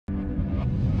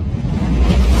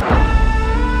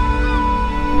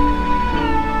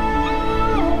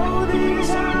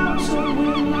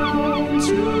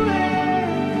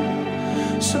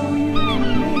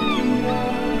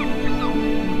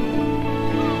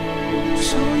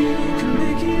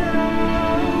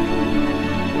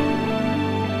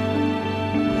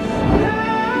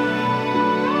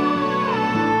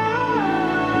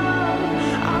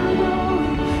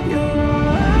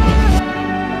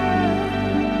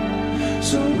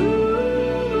So like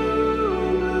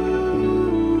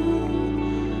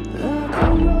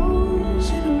a rose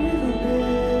in a riverbed.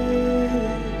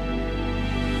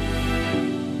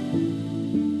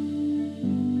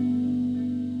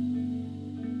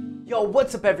 Yo,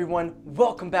 what's up everyone?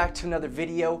 Welcome back to another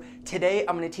video. Today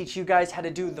I'm going to teach you guys how to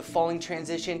do the falling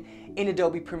transition in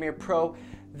Adobe Premiere Pro.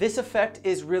 This effect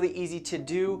is really easy to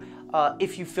do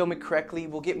if you film it correctly.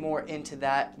 We'll get more into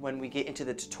that when we get into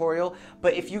the tutorial.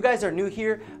 But if you guys are new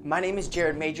here, my name is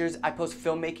Jared Majors. I post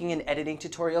filmmaking and editing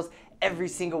tutorials every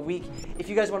single week. If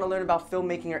you guys want to learn about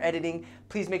filmmaking or editing,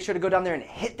 please make sure to go down there and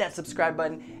hit that subscribe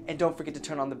button, and don't forget to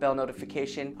turn on the bell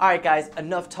notification. All right guys,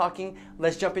 enough talking.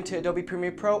 Let's jump into Adobe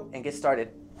Premiere Pro and get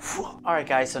started. All right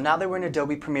guys, so now that we're in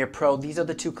Adobe Premiere Pro, these are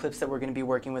the two clips that we're going to be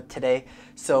working with today.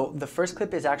 So the first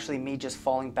clip is actually me just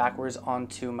falling backwards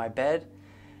onto my bed,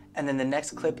 and then the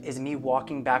next clip is me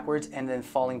walking backwards and then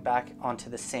falling back onto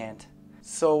the sand.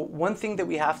 So one thing that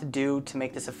we have to do to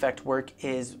make this effect work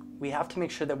is we have to make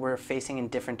sure that we're facing in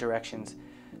different directions.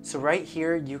 So right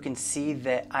here you can see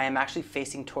that I am actually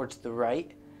facing towards the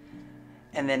right,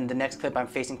 and then the next clip I'm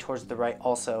facing towards the right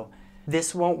also.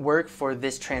 This won't work for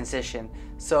this transition.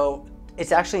 So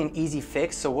it's actually an easy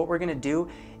fix. So what we're gonna do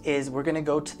is we're gonna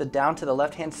go down to the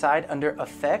left-hand side under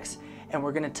Effects, and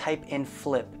we're gonna type in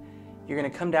Flip. You're gonna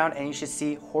come down and you should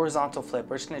see Horizontal Flip.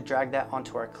 We're just gonna drag that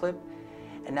onto our clip.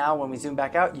 And now when we zoom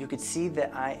back out, you could see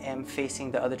that I am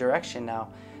facing the other direction now.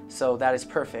 So that is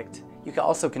perfect. You can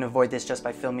also avoid this just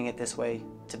by filming it this way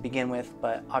to begin with,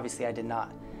 but obviously I did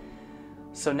not.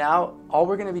 So now all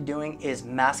we're gonna be doing is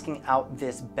masking out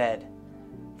this bed.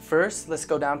 First, let's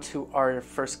go down to our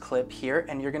first clip here,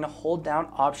 and you're gonna hold down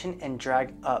Option and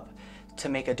drag up to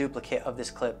make a duplicate of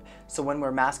this clip. So when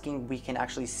we're masking, we can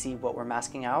actually see what we're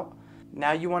masking out.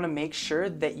 Now you wanna make sure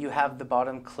that you have the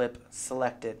bottom clip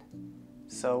selected.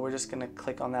 So we're just gonna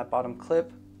click on that bottom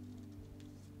clip.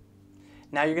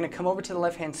 Now you're gonna come over to the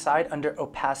left-hand side under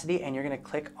Opacity, and you're gonna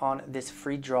click on this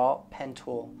Free Draw Pen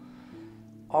tool.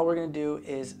 All we're gonna do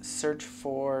is search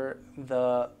for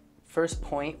the first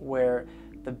point where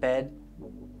the bed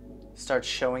starts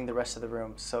showing the rest of the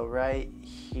room. So right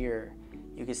here,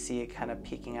 you can see it kind of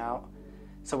peeking out.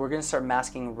 So we're gonna start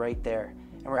masking right there.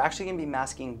 And we're actually gonna be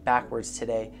masking backwards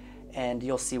today, and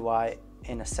you'll see why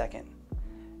in a second.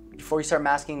 Before you start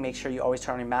masking, make sure you always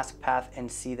turn on your mask path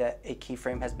and see that a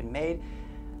keyframe has been made,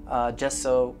 just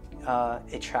so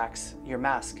it tracks your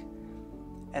mask.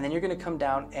 And then you're gonna come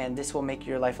down, and this will make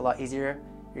your life a lot easier.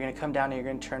 You're gonna come down and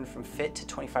you're gonna turn from fit to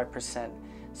 25%.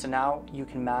 So now you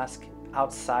can mask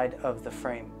outside of the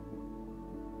frame.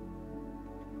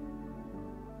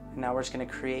 And now we're just gonna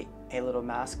create a little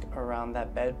mask around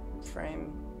that bed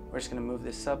frame. We're just gonna move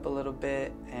this up a little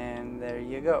bit, and there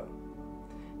you go.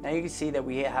 Now you can see that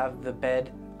we have the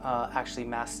bed actually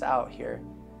masked out here.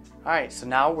 All right, so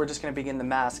now we're just gonna begin the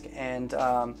mask, and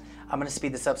I'm gonna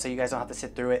speed this up so you guys don't have to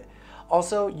sit through it.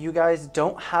 Also, you guys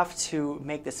don't have to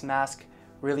make this mask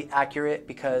really accurate,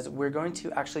 because we're going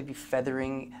to actually be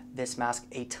feathering this mask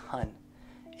a ton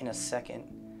in a second.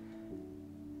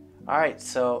 All right,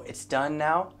 so it's done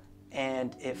now,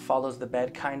 and it follows the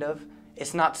bed kind of.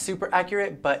 It's not super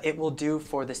accurate, but it will do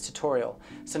for this tutorial.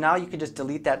 So now you can just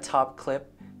delete that top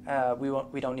clip.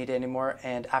 We don't need it anymore,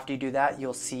 and after you do that,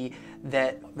 you'll see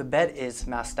that the bed is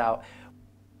masked out.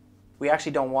 We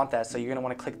actually don't want that, so you're gonna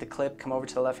wanna click the clip, come over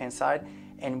to the left-hand side,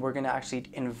 and we're gonna actually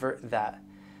invert that.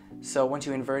 So once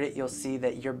you invert it, you'll see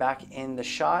that you're back in the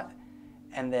shot,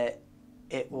 and that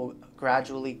it will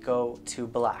gradually go to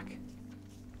black.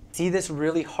 See this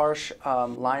really harsh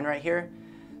line right here?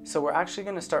 So we're actually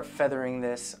gonna start feathering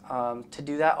this. To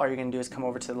do that, all you're gonna do is come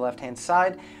over to the left-hand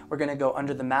side. We're gonna go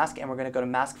under the mask, and we're gonna go to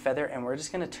Mask Feather, and we're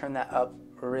just gonna turn that up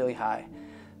really high.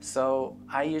 So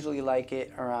I usually like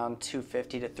it around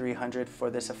 250 to 300 for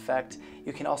this effect.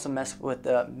 You can also mess with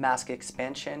the mask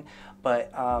expansion,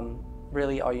 but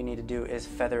really all you need to do is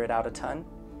feather it out a ton.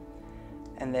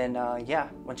 And then yeah,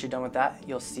 once you're done with that,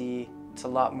 you'll see it's a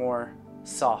lot more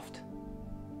soft.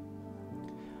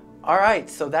 All right,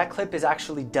 so that clip is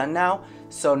actually done now.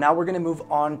 So now we're gonna move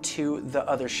on to the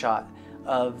other shot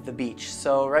of the beach.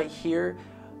 So right here,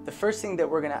 the first thing that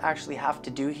we're gonna actually have to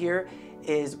do here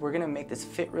is we're gonna make this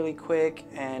fit really quick,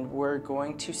 and we're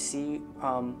going to see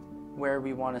where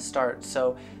we wanna start.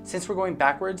 So since we're going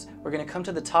backwards, we're gonna come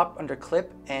to the top under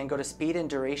Clip and go to Speed and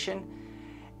Duration.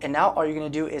 And now all you're gonna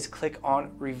do is click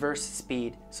on Reverse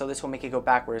Speed. So this will make it go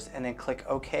backwards, and then click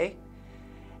OK.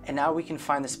 And now we can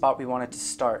find the spot we want it to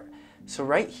start. So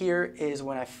right here is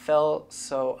when I fell,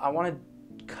 so I wanna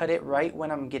cut it right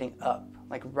when I'm getting up,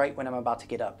 like right when I'm about to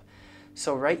get up.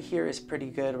 So right here is pretty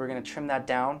good. We're gonna trim that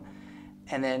down,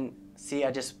 and then See,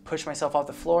 I just pushed myself off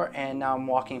the floor and now I'm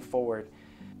walking forward.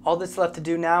 All that's left to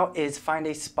do now is find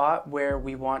a spot where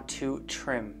we want to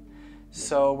trim.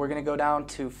 So we're gonna go down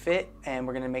to fit and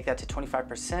we're gonna make that to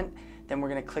 25%. Then we're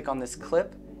gonna click on this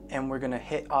clip and we're gonna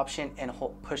hit Option and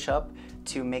push up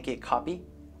to make it copy.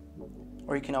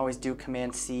 Or you can always do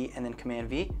Command C and then Command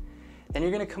V. Then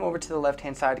you're gonna come over to the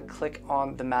left-hand side, click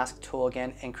on the mask tool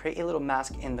again and create a little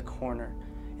mask in the corner,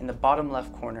 in the bottom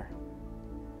left corner.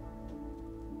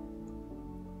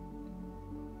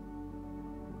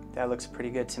 That looks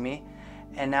pretty good to me.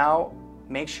 And now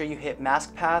make sure you hit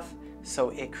mask path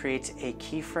so it creates a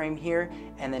keyframe here,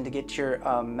 and then to get your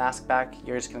mask back,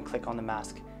 you're just gonna click on the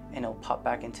mask and it'll pop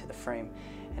back into the frame.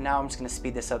 And now I'm just gonna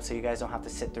speed this up so you guys don't have to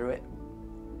sit through it.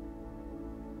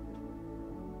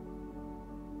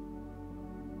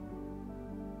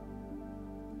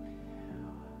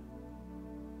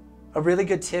 A really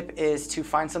good tip is to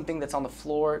find something that's on the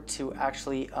floor to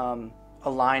actually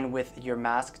align with your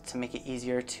mask to make it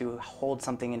easier to hold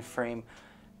something in frame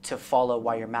to follow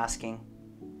while you're masking.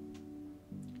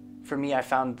 For me, I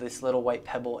found this little white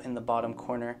pebble in the bottom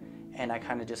corner and I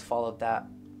kind of just followed that.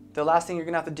 The last thing you're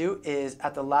gonna have to do is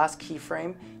at the last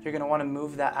keyframe, you're gonna wanna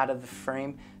move that out of the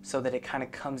frame so that it kind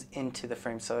of comes into the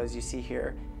frame. So as you see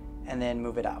here, and then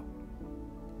move it out.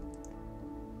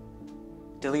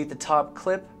 Delete the top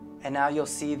clip, and now you'll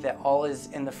see that all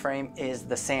is in the frame is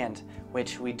the sand,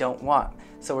 which we don't want.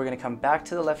 So we're gonna come back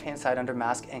to the left-hand side under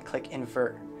mask and click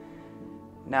invert.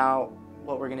 Now,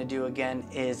 what we're gonna do again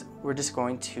is we're just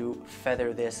going to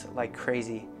feather this like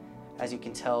crazy. As you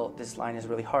can tell, this line is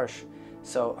really harsh.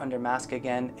 So under mask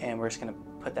again, and we're just gonna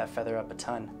put that feather up a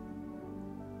ton.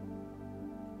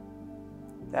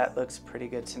 That looks pretty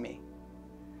good to me.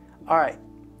 All right,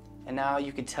 and now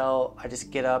you can tell I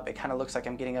just get up. It kind of looks like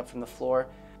I'm getting up from the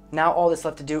floor. Now all that's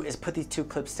left to do is put these two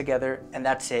clips together, and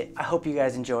that's it. I hope you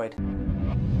guys enjoyed.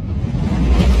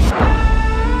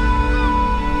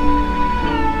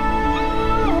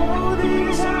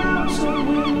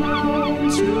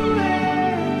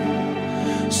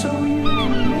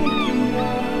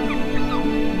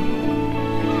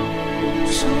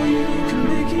 So you